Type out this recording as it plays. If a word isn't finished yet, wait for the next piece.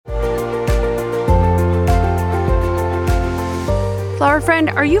Flower friend,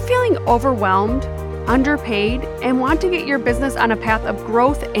 are you feeling overwhelmed, underpaid, and want to get your business on a path of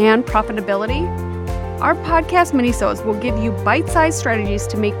growth and profitability? Our podcast minisodes will give you bite-sized strategies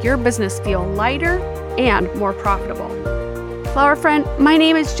to make your business feel lighter and more profitable. Flower friend, my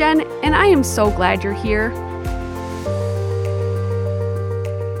name is Jen, and I am so glad you're here.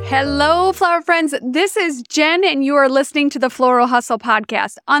 Hello, flower friends. This is Jen, and you are listening to the Floral Hustle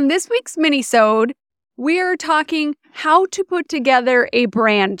podcast. On this week's minisode, we are talking how to put together a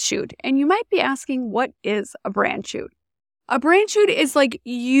brand shoot. And you might be asking, what is a brand shoot? A brand shoot is like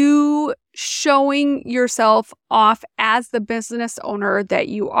you showing yourself off as the business owner that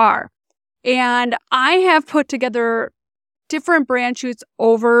you are. And I have put together different brand shoots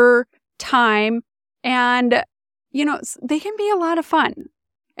over time, and they can be a lot of fun.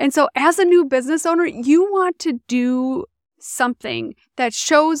 And so as a new business owner, you want to do something that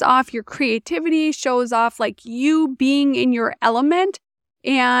shows off your creativity, shows off like you being in your element,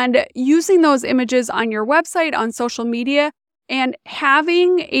 and using those images on your website, on social media, and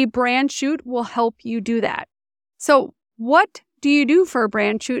having a brand shoot will help you do that. So what do you do for a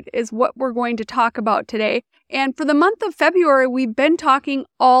brand shoot is what we're going to talk about today. And for the month of February, we've been talking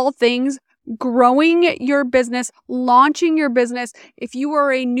all things growing your business, launching your business. If you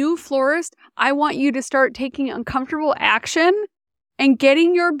are a new florist, I want you to start taking uncomfortable action and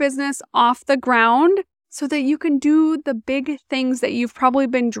getting your business off the ground so that you can do the big things that you've probably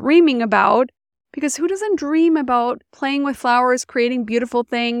been dreaming about. Because who doesn't dream about playing with flowers, creating beautiful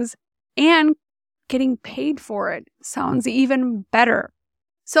things, and getting paid for it? Sounds even better.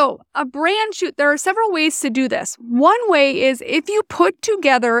 So a brand shoot, there are several ways to do this. One way is if you put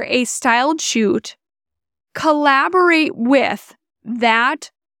together a styled shoot, collaborate with that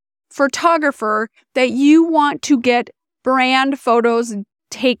photographer that you want to get brand photos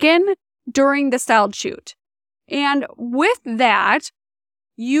taken during the styled shoot. And with that,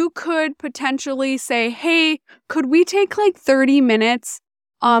 you could potentially say, hey, could we take like 30 minutes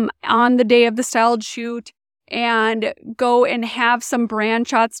on the day of the styled shoot and go and have some brand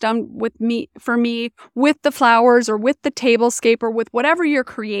shots done with me with the flowers or with the tablescape or with whatever you're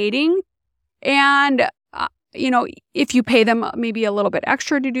creating. And, if you pay them maybe a little bit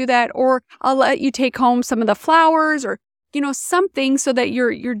extra to do that, or I'll let you take home some of the flowers or, something so that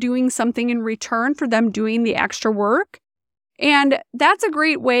you're doing something in return for them doing the extra work. And that's a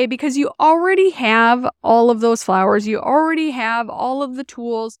great way because you already have all of those flowers. You already have all of the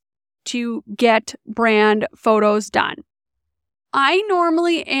tools to get brand photos done. I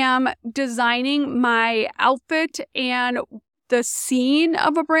normally am designing my outfit and the scene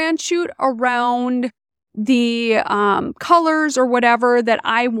of a brand shoot around the colors or whatever that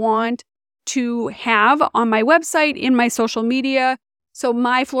I want to have on my website, in my social media. So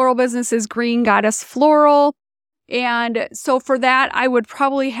my floral business is Green Goddess Floral. And so for that, I would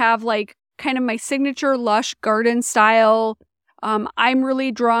probably have like kind of my signature lush garden style. I'm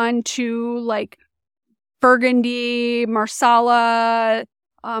really drawn to like burgundy, marsala.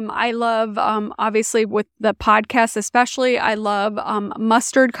 I love, obviously with the podcast especially, I love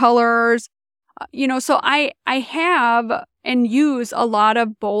mustard colors. So I have and use a lot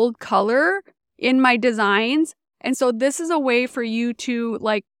of bold color in my designs. And so this is a way for you to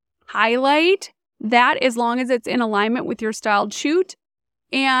like highlight that as long as it's in alignment with your styled shoot,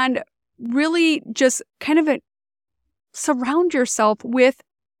 and really just kind of surround yourself with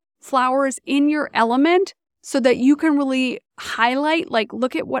flowers in your element so that you can really highlight, like,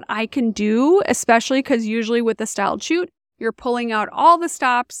 look at what I can do, especially because usually with the styled shoot, you're pulling out all the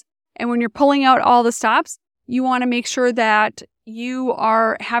stops. And when you're pulling out all the stops, you want to make sure that you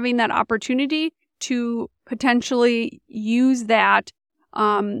are having that opportunity to potentially use that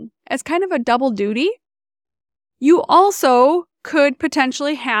as kind of a double duty. You also could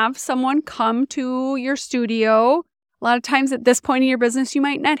potentially have someone come to your studio. A lot of times at this point in your business, you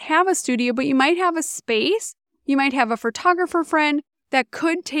might not have a studio, but you might have a space. You might have a photographer friend that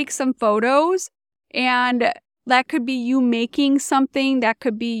could take some photos, and that could be you making something. That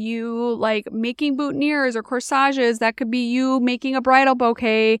could be you like making boutonnieres or corsages. That could be you making a bridal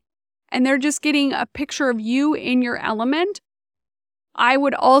bouquet, and they're just getting a picture of you in your element. I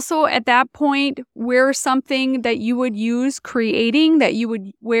would also at that point wear something that you would use creating, that you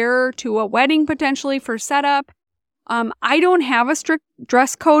would wear to a wedding potentially for setup. I don't have a strict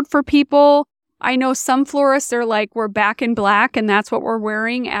dress code for people. I know some florists are like, we're back in black and that's what we're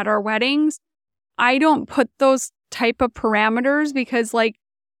wearing at our weddings. I don't put those type of parameters because like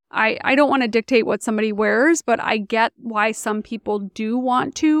I don't want to dictate what somebody wears, but I get why some people do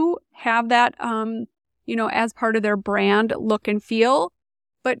want to have that, as part of their brand look and feel.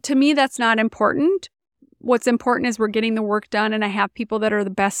 But to me, that's not important. what's important is we're getting the work done and I have people that are the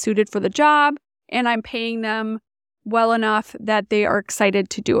best suited for the job and I'm paying them well enough that they are excited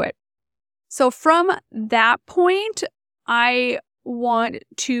to do it. So from that point, I want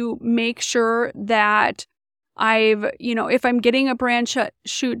to make sure that if I'm getting a brand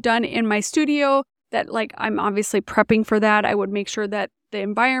shoot done in my studio, that like I'm obviously prepping for that. I would make sure that the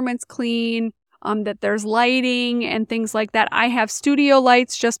environment's clean, that there's lighting and things like that. I have studio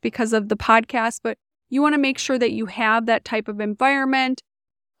lights just because of the podcast, but you want to make sure that you have that type of environment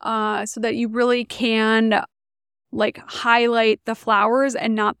so that you really can like highlight the flowers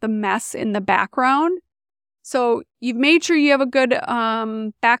and not the mess in the background. So you've made sure you have a good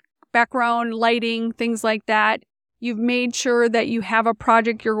background lighting, things like that. You've made sure that you have a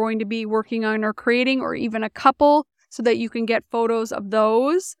project you're going to be working on or creating, or even a couple, so that you can get photos of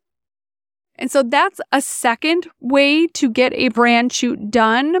those. And so that's a second way to get a brand shoot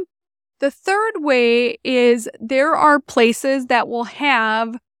done. The third way is there are places that will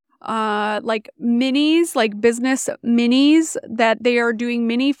have like minis, like business minis, that they are doing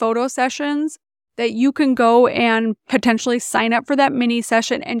mini photo sessions that you can go and potentially sign up for that mini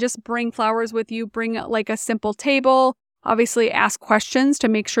session and just bring flowers with you. Bring like a simple table, obviously ask questions to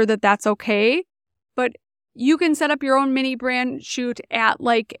make sure that that's okay. But you can set up your own mini brand shoot at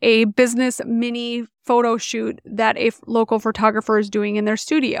like a business mini photo shoot that a local photographer is doing in their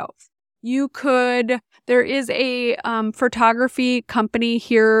studio. There is a photography company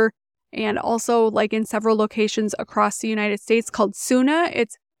here and also like in several locations across the United States called Soona.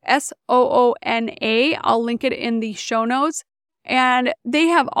 It's Soona. I'll link it in the show notes. And they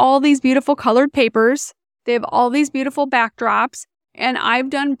have all these beautiful colored papers. They have all these beautiful backdrops. And I've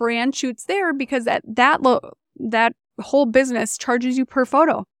done brand shoots there because that whole business charges you per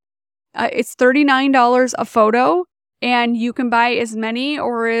photo. It's $39 a photo, and you can buy as many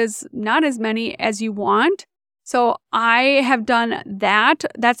or as not as many as you want. So I have done that.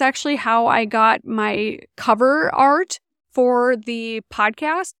 That's actually how I got my cover art for the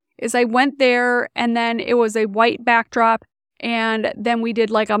podcast. Is I went there and then it was a white backdrop, and then we did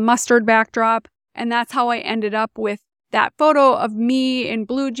like a mustard backdrop, and that's how I ended up with that photo of me in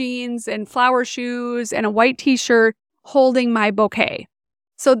blue jeans and flower shoes and a white t-shirt holding my bouquet.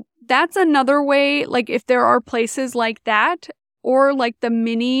 So that's another way, like if there are places like that, or like the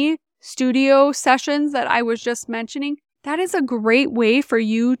mini studio sessions that I was just mentioning, that is a great way for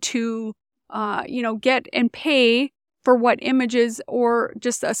you to, get and pay for what images or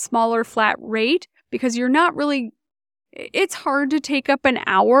just a smaller flat rate, because it's hard to take up an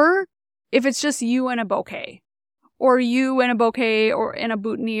hour if it's just you and a bouquet. Or you and a bouquet or in a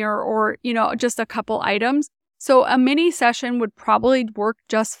boutonniere or, just a couple items. So a mini session would probably work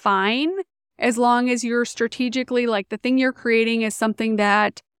just fine as long as you're strategically, like the thing you're creating is something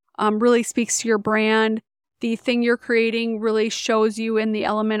that really speaks to your brand. The thing you're creating really shows you in the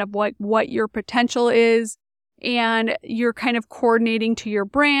element of what your potential is. And you're kind of coordinating to your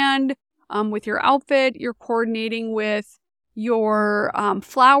brand with your outfit. You're coordinating with your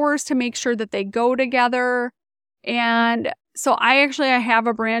flowers to make sure that they go together. And so I have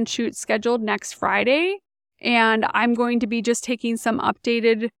a brand shoot scheduled next Friday, and I'm going to be just taking some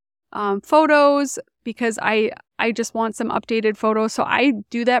updated photos because I just want some updated photos. So I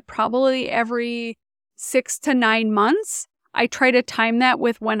do that probably every 6 to 9 months. I try to time that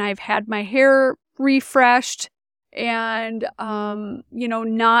with when I've had my hair refreshed and,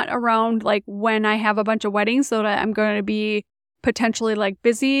 not around like when I have a bunch of weddings, so that I'm going to be potentially like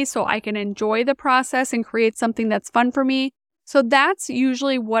busy so I can enjoy the process and create something that's fun for me. So that's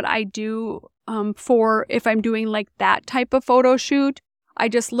usually what I do for if I'm doing like that type of photo shoot. I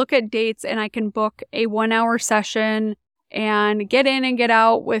just look at dates and I can book a 1-hour session and get in and get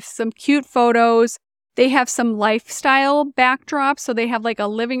out with some cute photos. They have some lifestyle backdrops. So they have like a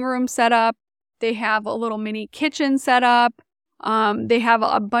living room set up. They have a little mini kitchen set up. They have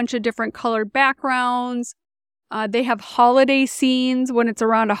a bunch of different colored backgrounds. They have holiday scenes when it's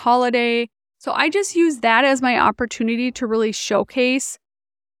around a holiday. So I just use that as my opportunity to really showcase,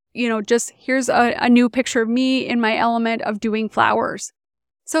 just here's a new picture of me in my element of doing flowers.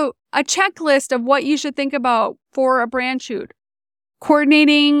 So a checklist of what you should think about for a brand shoot.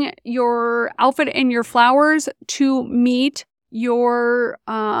 Coordinating your outfit and your flowers to meet your,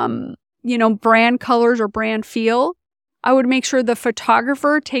 brand colors or brand feel. I would make sure the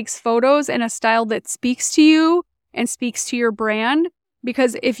photographer takes photos in a style that speaks to you and speaks to your brand.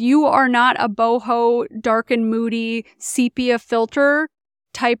 Because if you are not a boho, dark and moody, sepia filter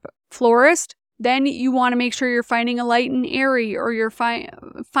type florist, then you want to make sure you're finding a light and airy, or you're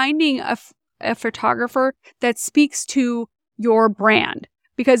finding a photographer that speaks to your brand.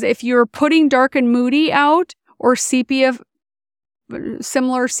 Because if you're putting dark and moody out or sepia,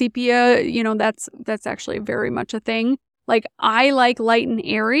 similar sepia, that's actually very much a thing. Like I like light and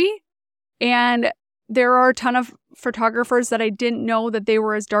airy, and there are a ton of photographers that I didn't know that they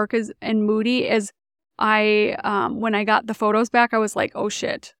were as dark and moody as when I got the photos back, I was like, oh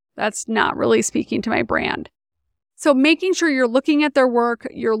shit, that's not really speaking to my brand. So making sure you're looking at their work,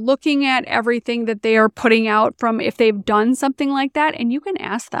 you're looking at everything that they are putting out from if they've done something like that, and you can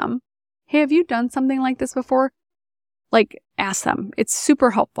ask them, hey, have you done something like this before? Like, ask them. It's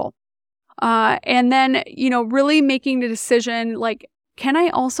super helpful. And then, really making the decision, like, can I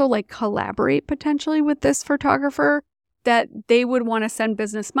also collaborate potentially with this photographer that they would want to send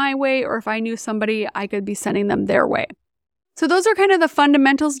business my way, or if I knew somebody, I could be sending them their way. So those are kind of the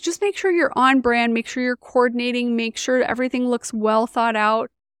fundamentals. Just make sure you're on brand, make sure you're coordinating, make sure everything looks well thought out,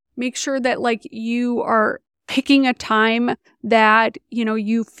 make sure that you are picking a time that,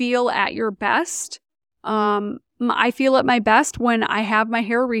 you feel at your best. I feel at my best when I have my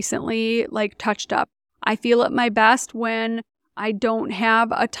hair recently touched up. I feel at my best when I don't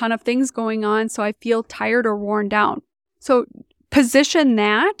have a ton of things going on, so I feel tired or worn down. So position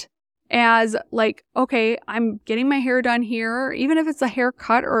that as okay, I'm getting my hair done here, even if it's a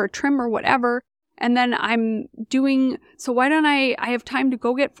haircut or a trim or whatever. And then so why don't I have time to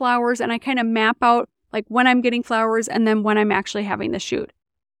go get flowers, and I kind of map out when I'm getting flowers and then when I'm actually having the shoot.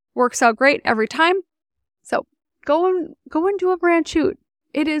 Works out great every time. So go and do a brand shoot.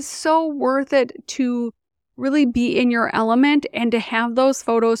 It is so worth it to really be in your element and to have those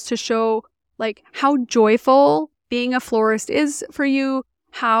photos to show how joyful being a florist is for you,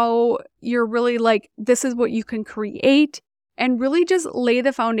 how you're really this is what you can create, and really just lay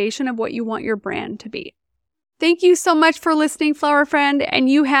the foundation of what you want your brand to be. Thank you so much for listening, Flower Friend, and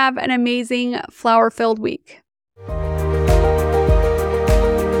you have an amazing flower-filled week.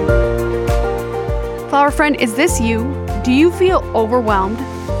 Flower Friend, is this you? Do you feel overwhelmed,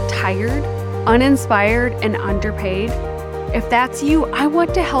 tired, uninspired, and underpaid? If that's you, I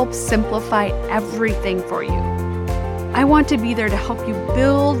want to help simplify everything for you. I want to be there to help you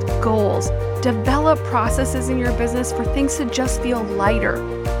build goals, develop processes in your business for things to just feel lighter,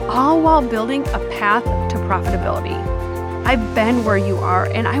 all while building a path to profitability. I've been where you are,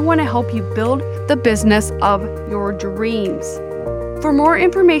 and I want to help you build the business of your dreams. For more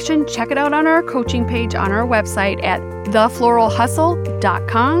information, check it out on our coaching page on our website at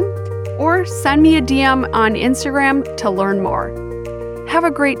thefloralhustle.com or send me a DM on Instagram to learn more. Have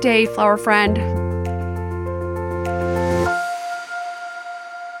a great day, Flower Friend.